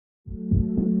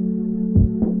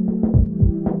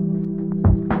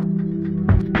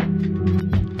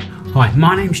Hi,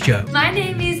 my name's Joe. My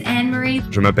name is Anne-Marie.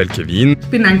 Je m'appelle Kevin. Ich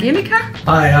bin Angelika.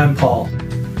 Hi, I'm Paul.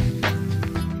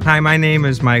 Hi, my name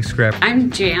is Mike Script.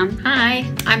 I'm Jan. Hi,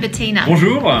 I'm Bettina.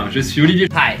 Bonjour, je suis Olivier.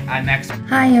 Hi, I'm Max.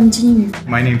 Hi, I'm Jean.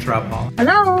 My name's Rob Paul.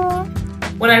 Hello.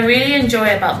 What I really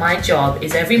enjoy about my job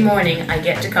is every morning I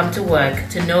get to come to work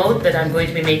to know that I'm going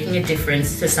to be making a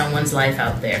difference to someone's life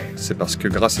out there. C'est parce que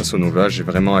grâce à Sonova, j'ai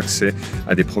vraiment accès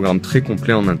à des programmes très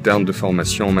complets en interne de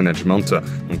formation en management,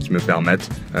 donc qui me permettent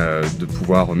de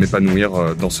pouvoir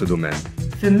m'épanouir dans ce domaine.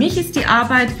 Für mich ist die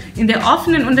Arbeit in der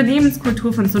offenen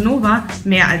Unternehmenskultur von Sonova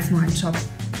mehr als nur ein Job.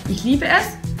 Ich liebe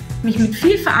es, mich mit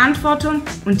viel Verantwortung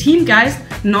und Teamgeist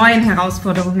neuen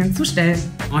Herausforderungen zu stellen.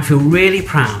 I feel really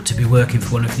proud to be working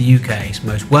for one of the UK's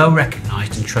most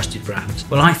well-recognised and trusted brands.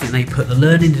 Well, I think they put the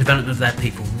learning and development of their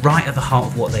people right at the heart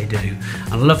of what they do.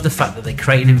 And I love the fact that they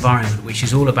create an environment which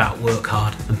is all about work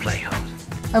hard and play hard.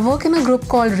 I work in a group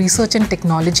called Research and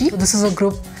Technology. This is a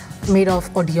group made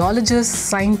of audiologists,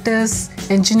 scientists,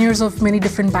 engineers of many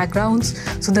different backgrounds.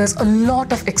 So there's a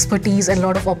lot of expertise and a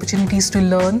lot of opportunities to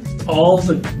learn. All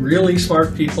the really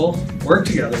smart people work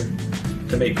together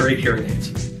to make great hearing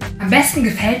aids. Am besten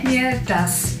gefällt mir,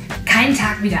 dass kein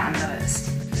Tag wie der andere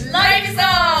ist. Lights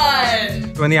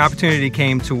on! When the opportunity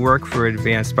came to work for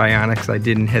Advanced Bionics, I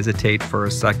didn't hesitate for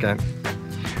a second.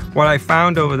 What I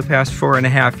found over the past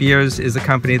 4.5 years is a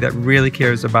company that really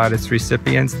cares about its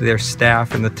recipients, their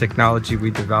staff, and the technology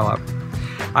we develop.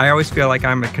 I always feel like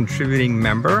I'm a contributing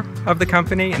member of the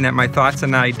company and that my thoughts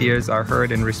and ideas are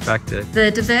heard and respected. The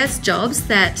diverse jobs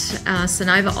that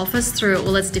Sonova offers through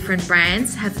all its different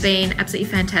brands have been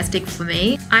absolutely fantastic for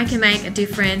me. I can make a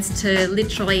difference to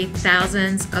literally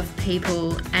thousands of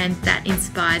people, and that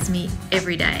inspires me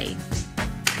every day.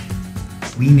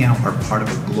 We now are part of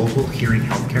a global hearing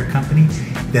healthcare company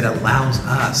that allows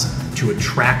us to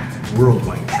attract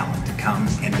worldwide talent to come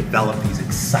and develop these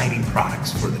exciting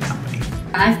products for the company.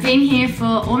 I've been here for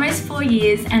almost 4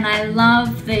 years, and I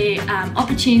love the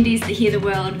opportunities that Hear the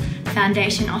World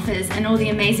Foundation offers and all the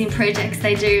amazing projects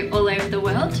they do all over the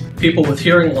world. People with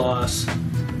hearing loss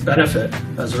benefit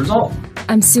as a result.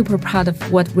 I'm super proud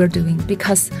of what we're doing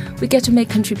because we get to make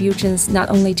contributions not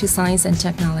only to science and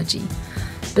technology,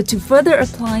 but to further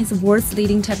apply the world's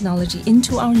leading technology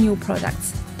into our new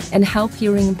products and help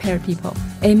hearing impaired people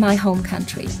in my home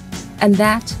country. And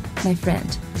that, my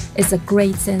friend, is a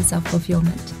great sense of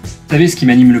fulfillment. Vous savez, ce qui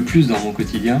m'anime le plus dans mon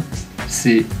quotidien,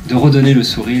 c'est de redonner le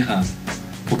sourire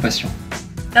aux patients.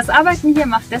 Das Arbeiten hier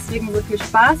macht deswegen so viel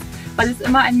Spaß, weil es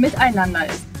immer ein Miteinander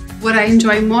ist. What I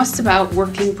enjoy most about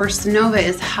working for Sonova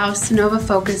is how Sonova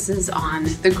focuses on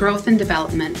the growth and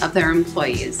development of their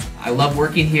employees. I love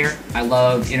working here. I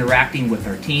love interacting with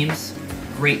our teams.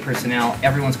 Great personnel.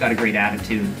 Everyone's got a great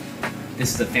attitude.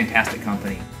 This is a fantastic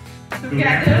company.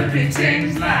 Together we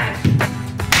change life.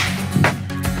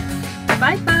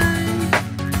 Bye bye!